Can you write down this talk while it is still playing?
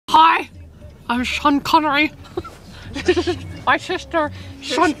I'm Sean Connery. My sister,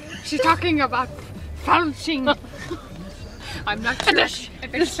 Sean. She's talking about felching. I'm not sure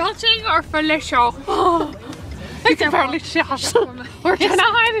if it's felching or fellatio. You can barely see us. We're trying to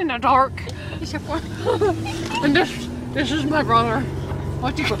hide in the dark. And this is my brother.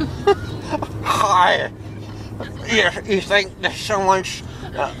 What do you? Hi. You think that someone's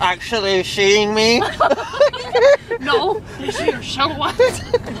actually seeing me? No, you see your silhouette.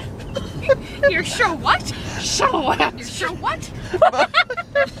 You're sure what? Silhouette. You're sure what?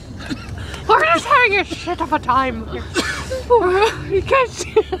 We're just having a shit of a time. You can't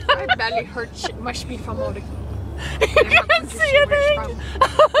see. My belly hurts. It must be from all the. You can't see a thing.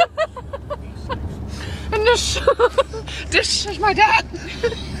 And this is my dad.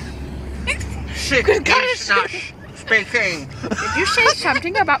 He's not speaking. Did you say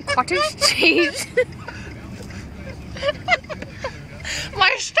something about cottage cheese?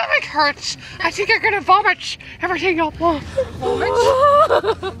 My stomach hurts. I think I'm gonna vomit everything up. Vomit?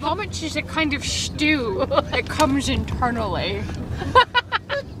 Vomit is a kind of stew that comes internally.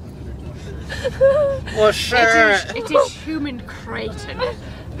 Well, sir. It is human created.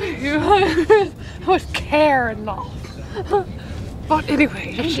 With care and love. But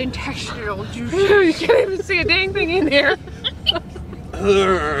anyway, It's intestinal juice. you can't even see a dang thing in here.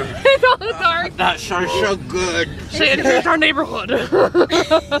 It's all dark. That sounds so good. See, here's our neighborhood.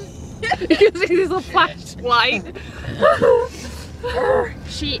 You can see this little flashlight.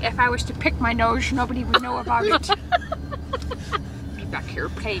 See, if I was to pick my nose, nobody would know about it. Be back here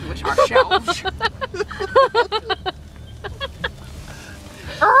playing with ourselves.